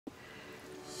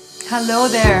Hello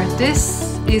there,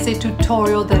 this is a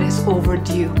tutorial that is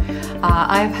overdue.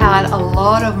 I've had a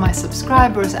lot of my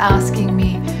subscribers asking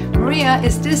me, Maria,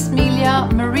 is this melia?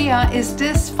 Maria, is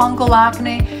this fungal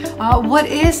acne? What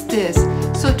is this?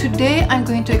 So today I'm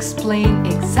going to explain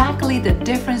exactly the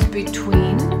difference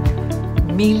between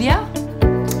melia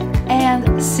and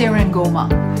syringoma.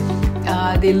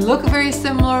 They look very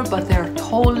similar, but they're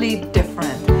totally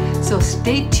different. So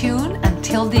stay tuned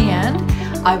until the end.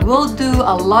 I will do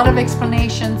a lot of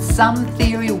explanation, some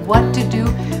theory, what to do,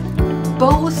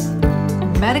 both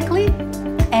medically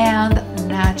and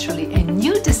naturally. And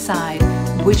you decide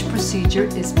which procedure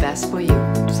is best for you.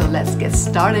 So let's get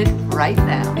started right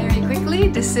now. Very quickly,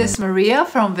 this is Maria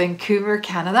from Vancouver,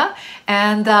 Canada.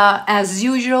 And as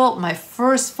usual, my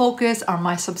first focus are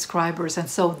my subscribers. And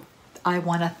so I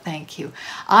want to thank you.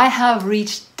 I have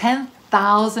reached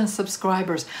 10,000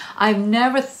 subscribers. I've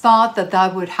never thought that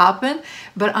that would happen,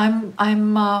 but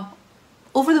I'm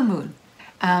over the moon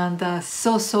and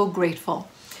so grateful.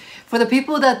 For the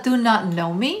people that do not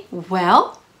know me,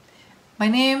 well, my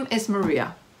name is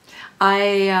Maria.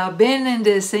 I've been in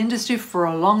this industry for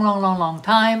a long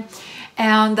time,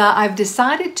 and I've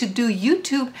decided to do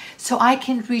YouTube so I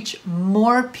can reach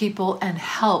more people and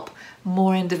help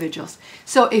more individuals.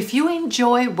 So if you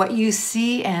enjoy what you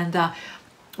see and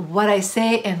what I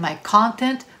say in my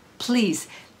content, please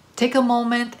take a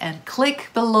moment and click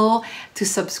below to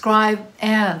subscribe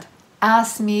and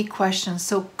ask me questions.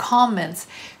 So comments,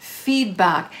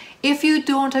 feedback. If you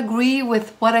don't agree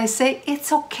with what I say,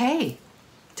 it's okay.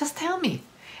 Just tell me.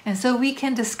 And so we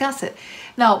can discuss it.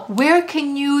 Now, where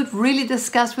can you really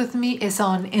discuss with me is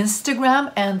on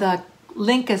Instagram, and the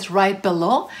link is right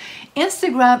below.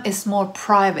 Instagram is more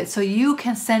private, so you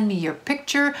can send me your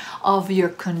picture of your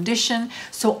condition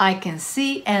so I can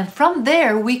see, and from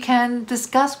there we can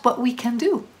discuss what we can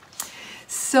do.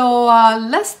 So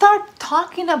let's start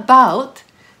talking about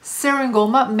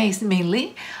syringoma,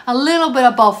 mainly, a little bit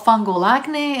about fungal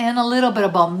acne and a little bit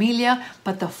about melia,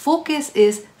 but the focus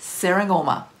is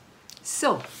syringoma.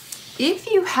 So if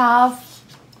you have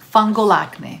fungal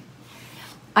acne,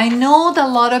 I know that a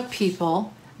lot of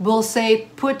people will say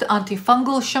put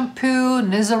antifungal shampoo,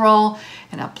 Nizoral,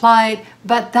 and apply it,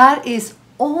 but that is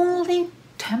only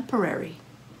temporary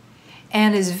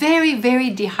and is very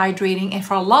dehydrating, and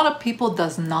for a lot of people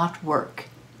does not work.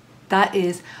 That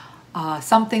is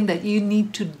something that you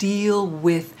need to deal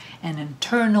with, an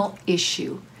internal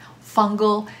issue.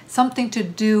 Fungal, something to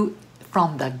do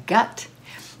from the gut,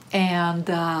 and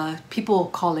people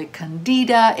call it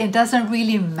candida. It doesn't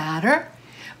really matter,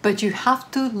 but you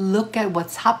have to look at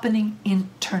what's happening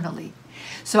internally.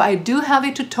 So I do have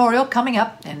a tutorial coming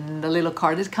up, and the little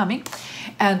card is coming,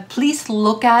 and please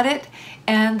look at it.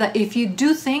 And if you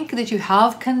do think that you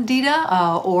have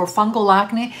candida or fungal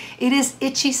acne, it is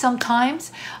itchy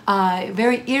sometimes,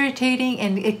 very irritating,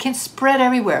 and it can spread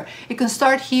everywhere. It can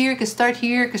start here, it can start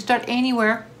here, it can start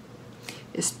anywhere.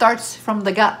 It starts from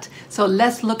the gut. So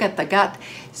let's look at the gut.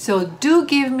 So do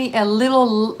give me a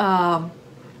little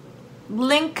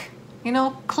link,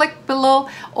 click below,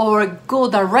 or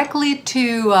go directly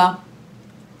to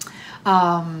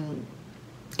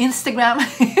Instagram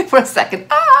for a second,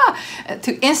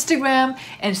 to Instagram,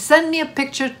 and send me a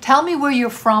picture. Tell me where you're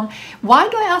from. Why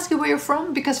do I ask you where you're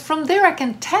from? Because from there I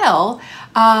can tell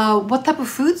what type of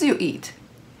foods you eat.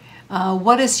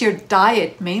 What is your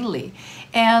diet mainly?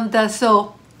 And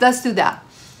so let's do that.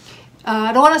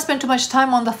 I don't want to spend too much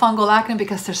time on the fungal acne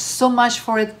because there's so much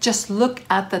for it. Just look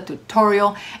at the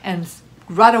tutorial and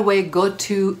right away go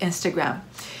to Instagram.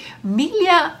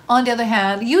 Melia, on the other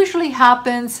hand, usually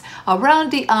happens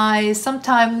around the eyes,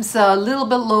 sometimes a little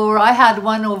bit lower. I had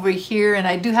one over here, and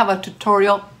I do have a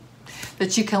tutorial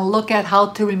that you can look at how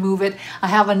to remove it. I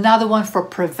have another one for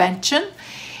prevention.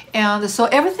 And so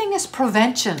everything is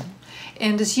prevention.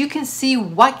 And as you can see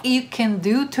what you can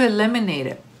do to eliminate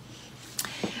it.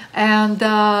 And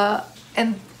I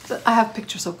have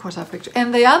pictures, of course I have pictures.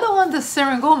 And the other one, the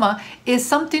syringoma, is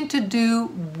something to do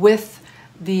with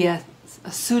the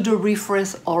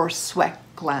pseudoreflux or sweat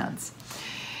glands.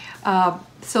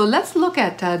 So let's look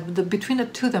at between the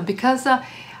two of them, because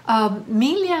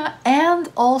melia and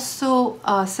also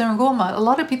syringoma, a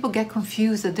lot of people get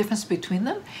confused the difference between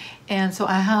them. And so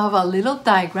I have a little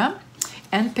diagram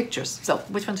and pictures. So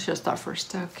which one should I start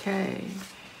first? Okay.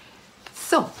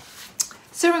 So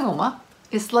syringoma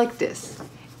is like this,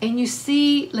 and you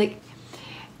see like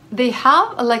they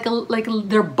have like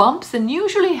their bumps, and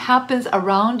usually happens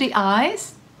around the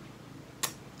eyes,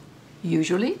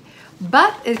 usually,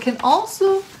 but it can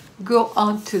also go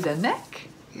onto the neck.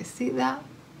 You see that?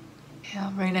 Yeah,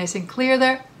 very nice and clear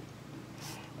there.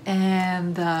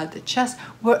 and the chest,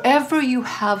 wherever you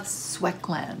have sweat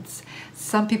glands.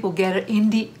 Some people get it in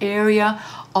the area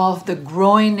of the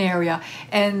groin area,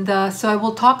 and so I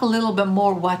will talk a little bit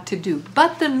more what to do.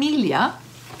 But the milia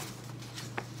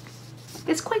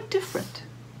is quite different.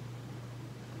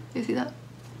 You see that?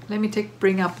 Let me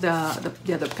bring up the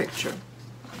other picture.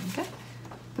 Okay,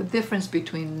 the difference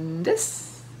between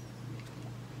this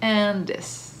and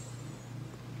this.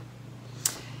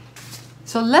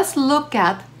 So let's look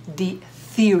at the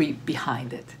theory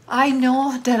behind it. I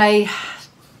know that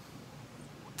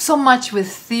so much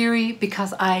with theory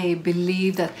because I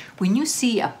believe that when you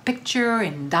see a picture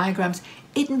and diagrams,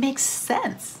 it makes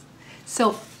sense.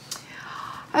 So,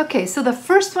 okay, so the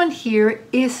first one here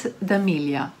is the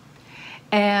milia.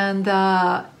 And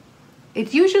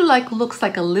it usually looks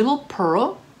like a little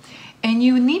pearl, and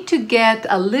you need to get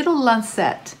a little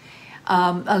lancet,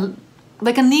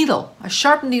 like a needle, a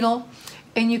sharp needle,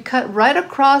 and you cut right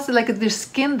across, like the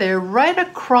skin there, right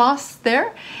across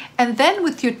there, and then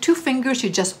with your 2 fingers you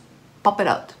just pop it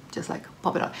out, just like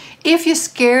pop it out. If you're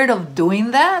scared of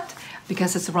doing that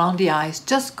because it's around the eyes,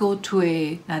 just go to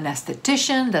an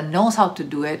esthetician that knows how to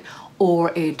do it,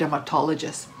 or a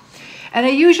dermatologist. And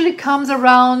it usually comes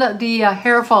around the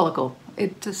hair follicle.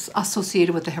 It is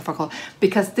associated with the hair follicle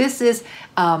because this is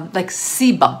like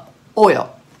sebum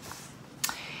oil.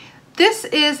 This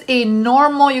is a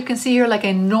normal, you can see here, like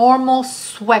a normal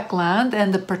sweat gland,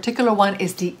 and the particular one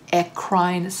is the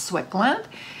eccrine sweat gland.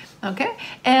 Okay,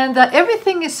 and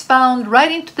everything is found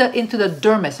right into the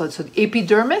dermis. So it's the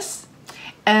epidermis,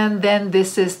 and then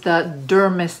this is the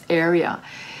dermis area.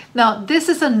 Now, this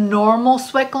is a normal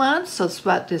sweat gland, so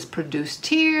sweat is produced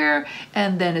here,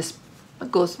 and then it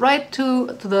goes right to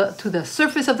the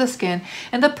surface of the skin.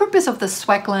 And the purpose of the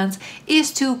sweat glands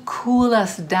is to cool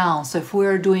us down. So if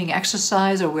we're doing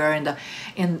exercise or we're in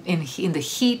the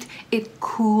heat, it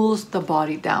cools the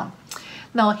body down.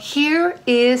 Now, here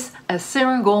is a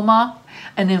syringoma,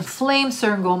 an inflamed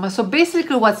syringoma. So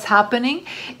basically what's happening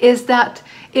is that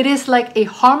it is like a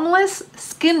harmless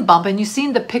skin bump, and you've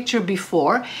seen the picture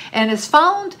before, and it's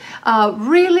found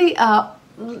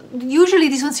usually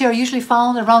these ones here are usually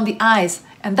found around the eyes,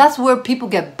 and that's where people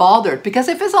get bothered, because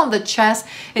if it's on the chest,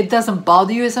 it doesn't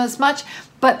bother you as much.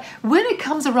 But when it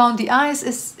comes around the eyes,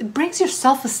 it brings your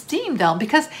self-esteem down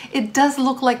because it does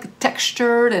look like a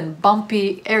textured and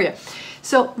bumpy area.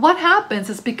 So what happens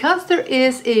is, because there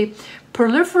is a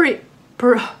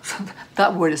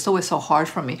that word is always so hard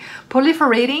for me.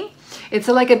 Proliferating. It's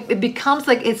like it becomes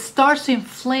like it starts to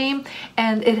inflame,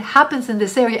 and it happens in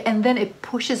this area, and then it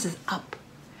pushes it up.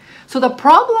 So the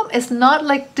problem is not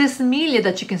like this milia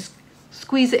that you can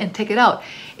squeeze it and take it out.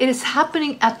 It is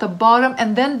happening at the bottom,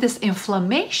 and then this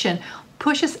inflammation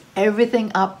pushes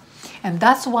everything up, and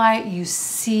that's why you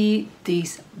see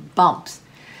these bumps.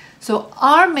 So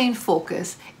our main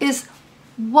focus is,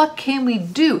 what can we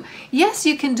do? Yes,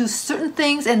 you can do certain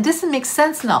things, and this makes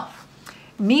sense now.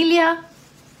 Milia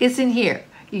is in here.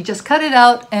 You just cut it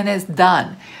out and it's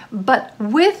done. But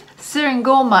with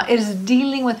syringoma, it is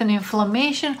dealing with an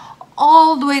inflammation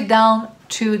all the way down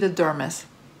to the dermis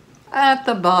at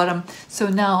the bottom. So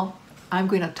now I'm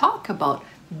going to talk about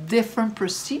different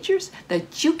procedures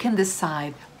that you can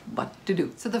decide what to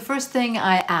do. So the first thing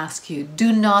I ask you,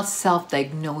 do not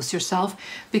self-diagnose yourself,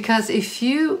 because if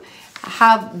you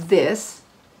have this,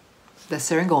 the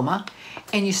syringoma,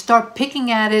 and you start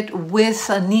picking at it with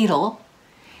a needle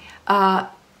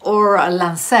or a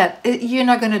lancet, you're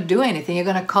not going to do anything. You're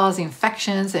going to cause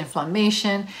infections,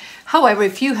 inflammation. However,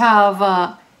 if you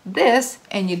have this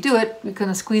and you do it, you're going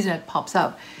to squeeze and it pops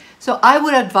out. So I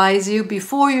would advise you,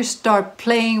 before you start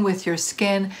playing with your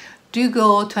skin, do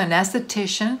go to an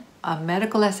esthetician, a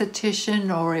medical esthetician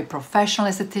or a professional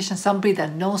esthetician, somebody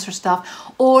that knows her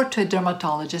stuff, or to a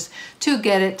dermatologist to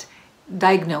get it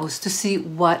diagnosed to see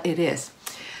what it is.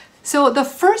 So the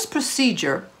first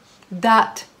procedure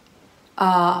that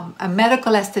a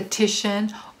medical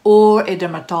esthetician or a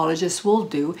dermatologist will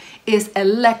do is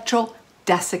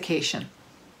electrodesiccation.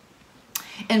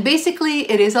 And basically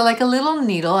it is like a little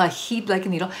needle, a heat like a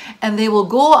needle, and they will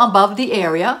go above the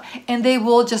area and they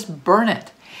will just burn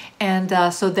it. And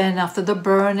so then after the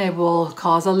burn, it will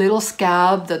cause a little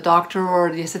scab. The doctor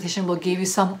or the esthetician will give you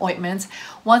some ointments.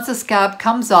 Once the scab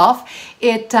comes off,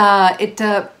 it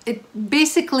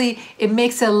basically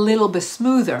makes it a little bit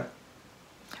smoother,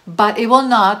 but it will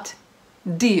not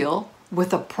deal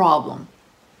with a problem.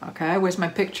 Okay, where's my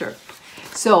picture?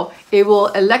 So it will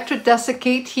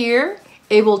electrodesiccate here.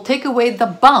 It will take away the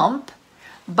bump,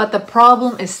 but the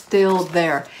problem is still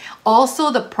there. Also,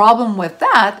 the problem with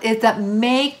that is that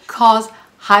may cause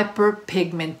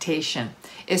hyperpigmentation.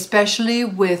 especially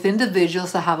with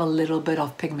individuals that have a little bit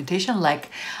of pigmentation, like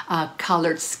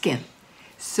colored skin.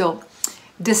 So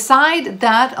decide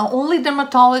that only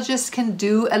dermatologists can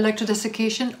do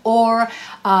electrodesiccation, or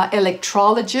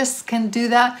electrologists can do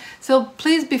that. So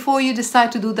please, before you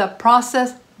decide to do that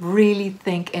process, really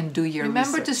think and do your research.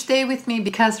 Remember to stay with me,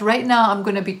 because right now I'm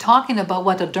going to be talking about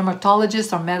what a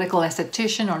dermatologist or medical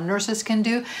esthetician or nurses can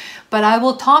do, but I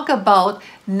will talk about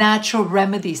natural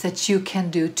remedies that you can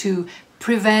do to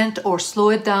prevent or slow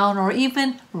it down or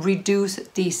even reduce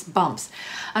these bumps.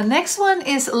 Next one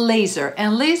is laser,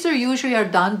 and laser usually are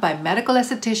done by medical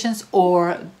estheticians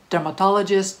or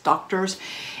dermatologists, doctors.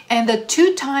 And the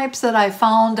two types that I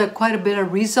found quite a bit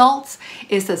of results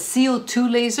is the CO2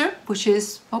 laser, which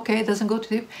is okay, it doesn't go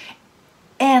too deep.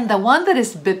 And the one that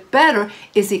is a bit better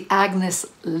is the Agnes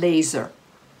laser.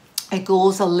 It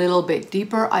goes a little bit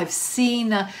deeper. I've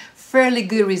seen fairly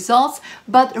good results,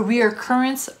 but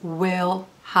reoccurrence will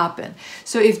happen.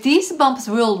 So if these bumps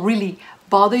will really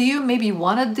bother you, maybe you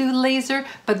want to do laser,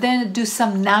 but then do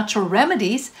some natural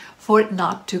remedies for it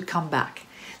not to come back.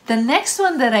 The next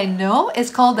one that I know is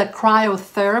called the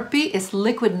cryotherapy. It's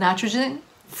liquid nitrogen.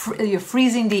 You're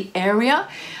freezing the area.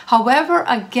 However,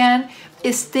 again,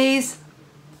 it stays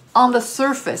on the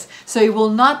surface, so it will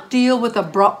not deal with a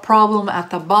problem at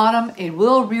the bottom. It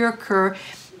will reoccur.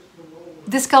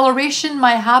 Discoloration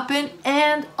might happen,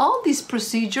 and all these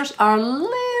procedures are a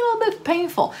little bit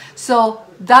painful. So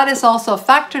that is also a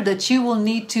factor that you will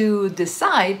need to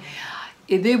decide.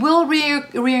 If they will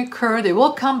reoccur, they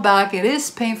will come back, it is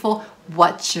painful,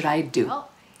 what should I do? Well,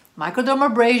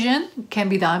 microdermabrasion can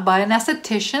be done by an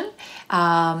esthetician.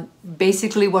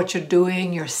 Basically what you're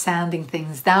doing, you're sanding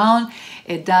things down.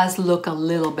 It does look a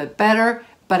little bit better,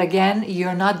 but again,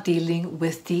 you're not dealing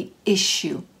with the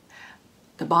issue,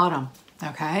 the bottom.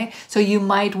 Okay, so you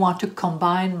might want to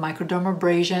combine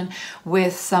microdermabrasion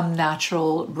with some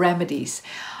natural remedies.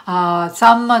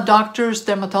 Some doctors,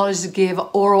 dermatologists give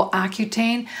oral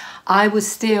Accutane. I would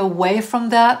stay away from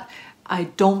that. I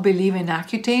don't believe in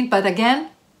Accutane, but again,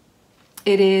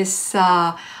 it is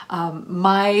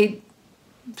my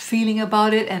feeling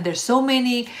about it, and there's so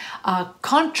many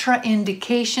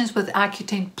contraindications with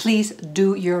Accutane. Please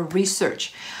do your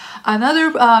research.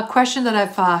 Another question that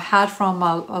I've had from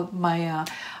my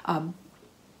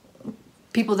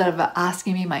people that have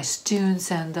asking me, my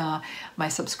students and my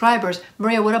subscribers,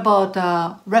 Maria, what about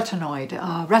retinoids,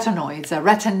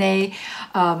 retin-A,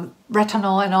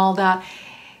 retinol and all that?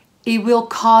 It will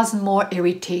cause more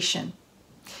irritation.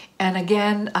 And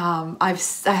again, I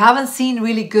haven't seen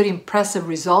really good impressive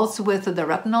results with the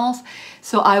retinols,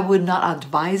 so I would not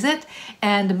advise it.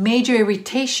 And major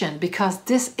irritation, because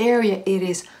this area, it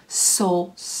is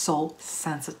so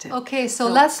sensitive. Okay, so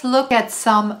let's look at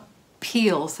some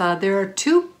peels. There are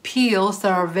two peels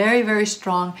that are very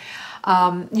strong.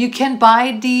 You can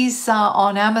buy these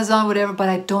on Amazon, whatever, but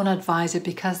I don't advise it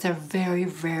because they're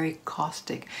very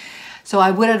caustic. So I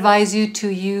would advise you to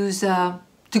use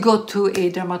to go to a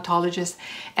dermatologist.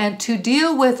 And to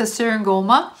deal with the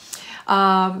syringoma,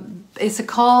 it's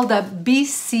called the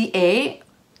BCA,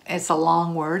 it's a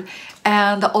long word,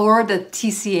 and or the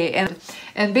TCA.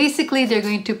 And basically they're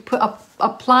going to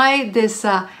apply this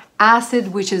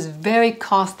acid, which is very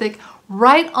caustic,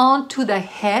 right onto the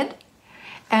head,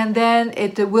 and then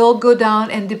it will go down,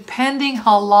 and depending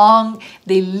how long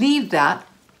they leave that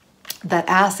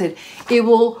acid, it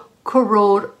will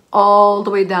corrode all the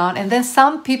way down. And then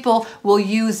some people will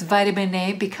use vitamin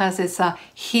A because it's a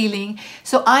healing.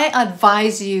 So I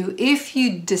advise you, if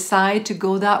you decide to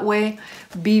go that way,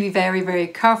 be very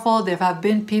careful. There have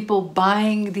been people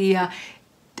buying the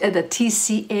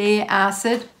TCA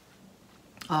acid,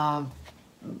 and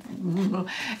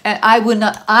I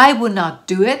would not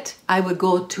do it. I would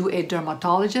go to a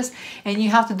dermatologist, and you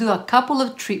have to do a couple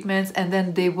of treatments, and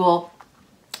then it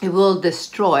will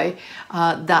destroy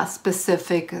that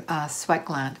specific sweat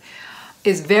gland.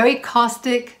 It's very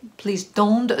caustic. Please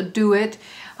don't do it.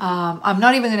 I'm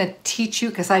not even going to teach you,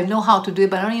 because I know how to do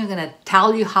it, but I'm not even going to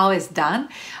tell you how it's done,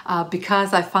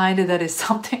 because I find that it's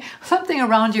something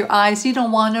around your eyes. You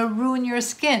don't want to ruin your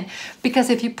skin, because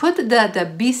if you put the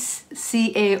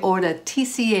BCA or the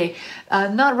TCA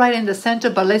not right in the center,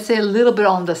 but let's say a little bit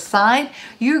on the side,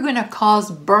 you're going to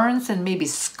cause burns and maybe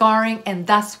scarring, and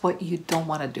that's what you don't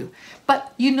want to do.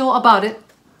 But you know about it.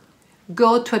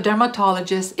 Go to a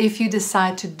dermatologist if you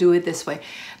decide to do it this way.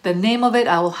 The name of it,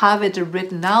 I will have it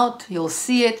written out. You'll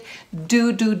see it.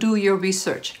 Do your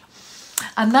research.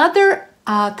 Another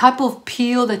type of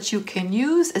peel that you can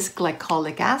use is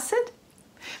glycolic acid,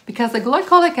 because the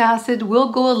glycolic acid will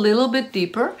go a little bit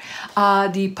deeper,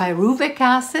 the pyruvic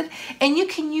acid, and you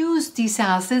can use these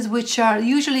acids, which are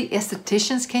usually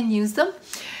estheticians can use them.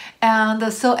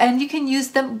 And you can use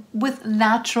them with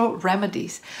natural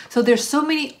remedies. So there's so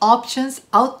many options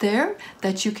out there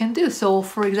that you can do. So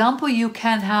for example, you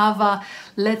can have,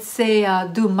 let's say,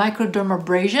 do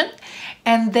microdermabrasion,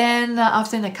 and then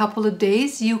after in a couple of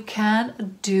days, you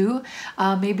can do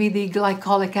maybe the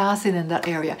glycolic acid in that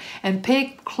area, and pay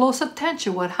close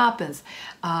attention what happens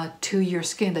to your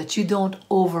skin, that you don't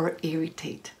over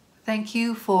irritate. Thank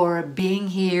you for being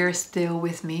here still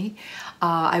with me.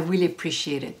 I really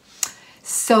appreciate it.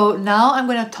 So now I'm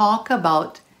going to talk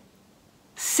about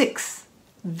 6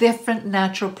 different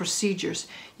natural procedures.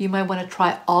 You might want to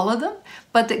try all of them,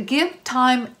 but give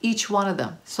time each one of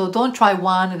them. So don't try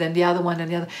one and then the other one and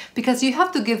the other, because you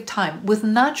have to give time. With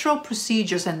natural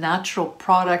procedures and natural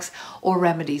products or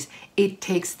remedies, it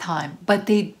takes time, but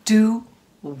they do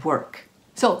work.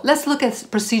 So let's look at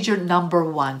procedure number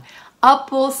 1,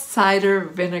 apple cider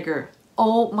vinegar.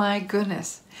 Oh my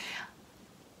goodness.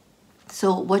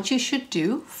 So what you should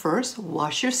do first,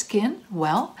 wash your skin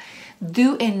well,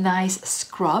 do a nice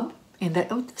scrub,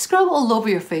 scrub all over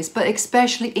your face, but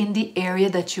especially in the area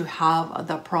that you have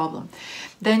the problem.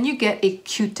 Then you get a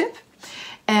Q-tip,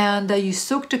 and you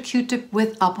soak the Q-tip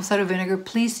with apple cider vinegar.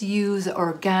 Please use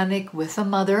organic with a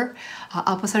mother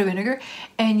apple cider vinegar,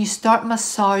 and you start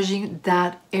massaging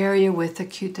that area with the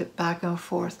Q-tip back and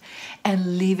forth,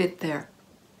 and leave it there.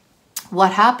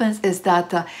 What happens is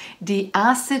that the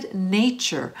acid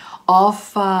nature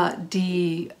of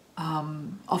the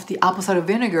apple cider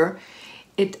vinegar,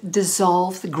 it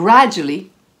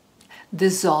gradually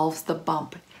dissolves the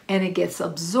bump, and it gets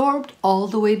absorbed all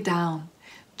the way down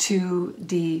to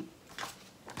the,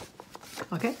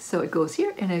 okay, so it goes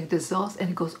here and it dissolves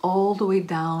and it goes all the way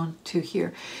down to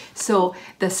here. So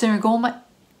the Syringoma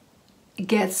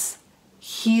gets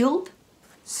healed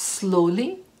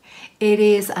slowly. It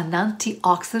is an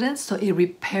antioxidant, so it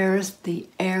repairs the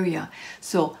area.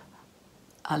 So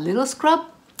a little scrub,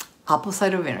 apple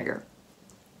cider vinegar.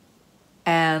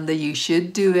 And you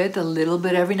should do it a little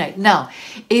bit every night. Now,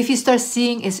 if you start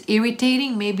seeing it's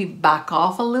irritating, maybe back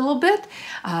off a little bit,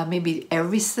 maybe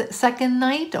every second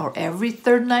night or every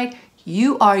third night.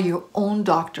 You are your own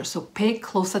doctor, so pay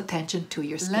close attention to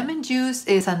your skin. Lemon juice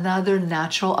is another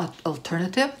natural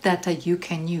alternative that you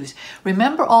can use.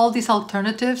 Remember, all these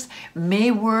alternatives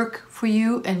may work for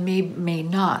you and may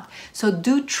not. So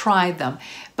do try them.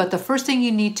 But the first thing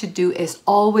you need to do is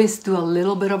always do a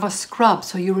little bit of a scrub,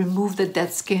 so you remove the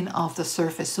dead skin off the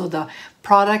surface, so the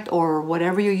product or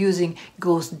whatever you're using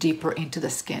goes deeper into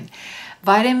the skin.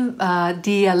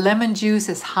 The lemon juice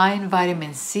is high in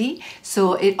vitamin C,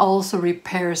 so it also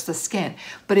repairs the skin.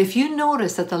 But if you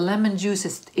notice that the lemon juice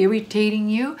is irritating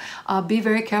you, be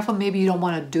very careful. Maybe you don't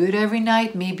want to do it every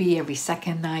night, maybe every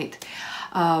second night.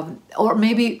 Or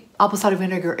maybe apple cider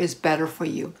vinegar is better for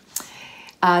you.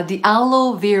 The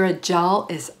aloe vera gel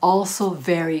is also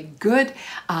very good.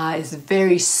 It's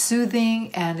very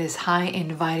soothing and is high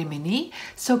in vitamin E.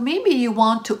 So maybe you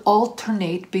want to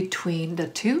alternate between the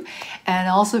two, and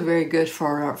also very good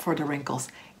for the wrinkles.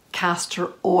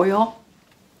 Castor oil.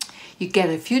 You get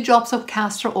a few drops of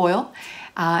castor oil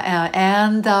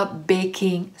and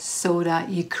baking soda.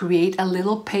 You create a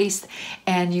little paste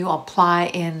and you apply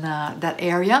in that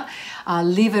area.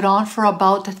 Leave it on for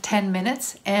about 10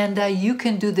 minutes, and you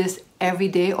can do this every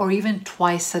day or even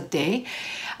twice a day.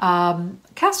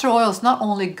 Castor oil is not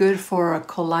only good for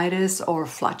colitis or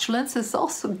flatulence, it's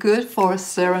also good for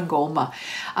Syringoma.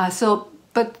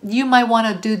 But you might want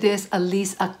to do this at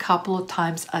least a couple of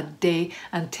times a day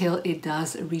until it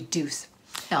does reduce.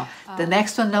 Now, the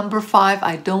next one, number 5,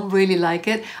 I don't really like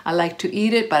it. I like to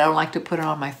eat it, but I don't like to put it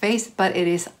on my face. But it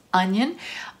is onion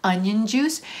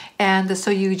juice. And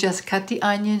so you just cut the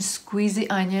onion, squeeze the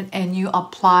onion, and you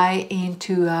apply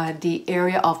into the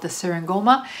area of the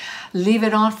Syringoma. Leave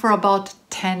it on for about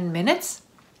 10 minutes,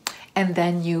 and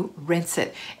then you rinse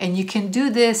it. And you can do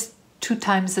this 2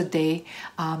 times a day,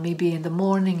 maybe in the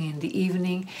morning, in the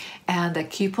evening, and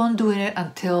keep on doing it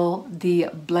until the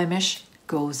blemish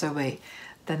goes away.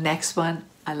 The next one,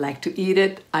 I like to eat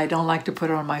it. I don't like to put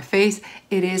it on my face.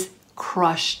 It is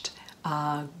crushed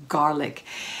garlic.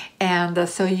 And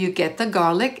so you get the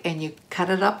garlic and you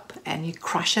cut it up and you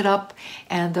crush it up.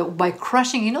 And by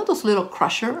crushing, you know those little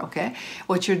crusher, okay?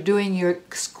 What you're doing, you're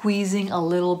squeezing a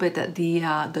little bit at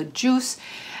the juice.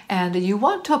 And you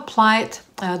want to apply it,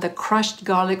 the crushed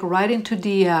garlic, right into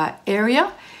the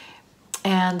area,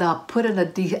 and put in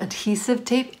the adhesive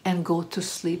tape and go to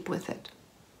sleep with it.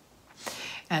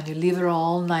 and you leave it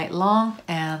all night long,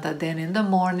 and then in the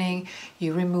morning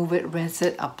you remove it, rinse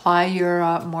it, apply your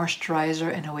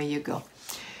moisturizer, and away you go.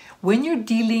 When you're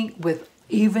dealing with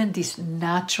even these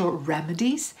natural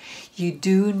remedies, you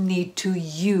do need to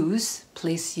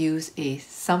please use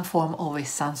some form of a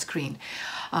sunscreen,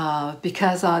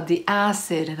 because the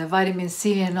acid and the vitamin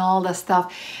C and all that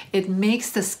stuff, it makes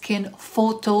the skin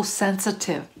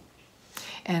photosensitive.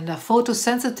 And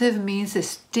photosensitive means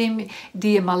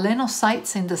the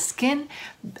melanocytes in the skin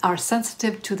are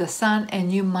sensitive to the sun,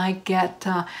 and you might get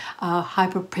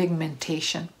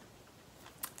hyperpigmentation.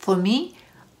 For me,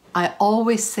 I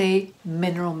always say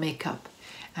mineral makeup,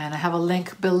 and I have a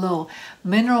link below.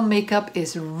 Mineral makeup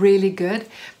is really good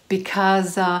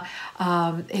because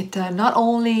it not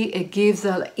only it gives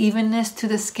an evenness to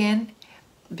the skin,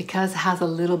 because it has a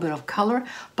little bit of color,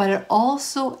 but it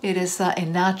is a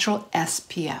natural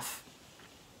SPF.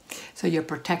 So you're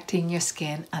protecting your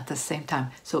skin at the same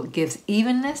time. So it gives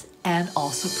evenness and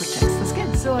also protects the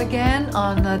skin. So again,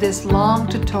 on this long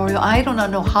tutorial, I do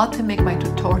not know how to make my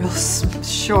tutorials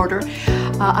shorter.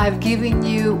 I've given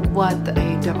you what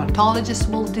a dermatologist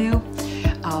will do,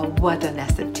 what an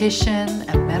esthetician,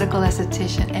 a medical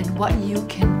esthetician, and what you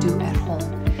can do at home.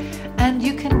 And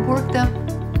you can work them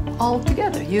all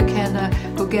together. You can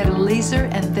go get a laser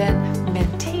and then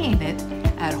maintain it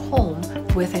at home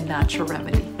with a natural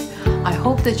remedy. I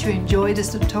hope that you enjoyed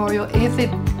this tutorial. If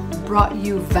it brought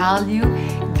you value,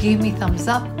 give me thumbs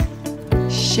up,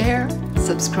 share,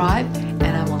 subscribe,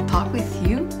 and I will talk with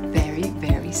you very,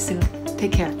 very soon.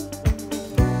 Take care.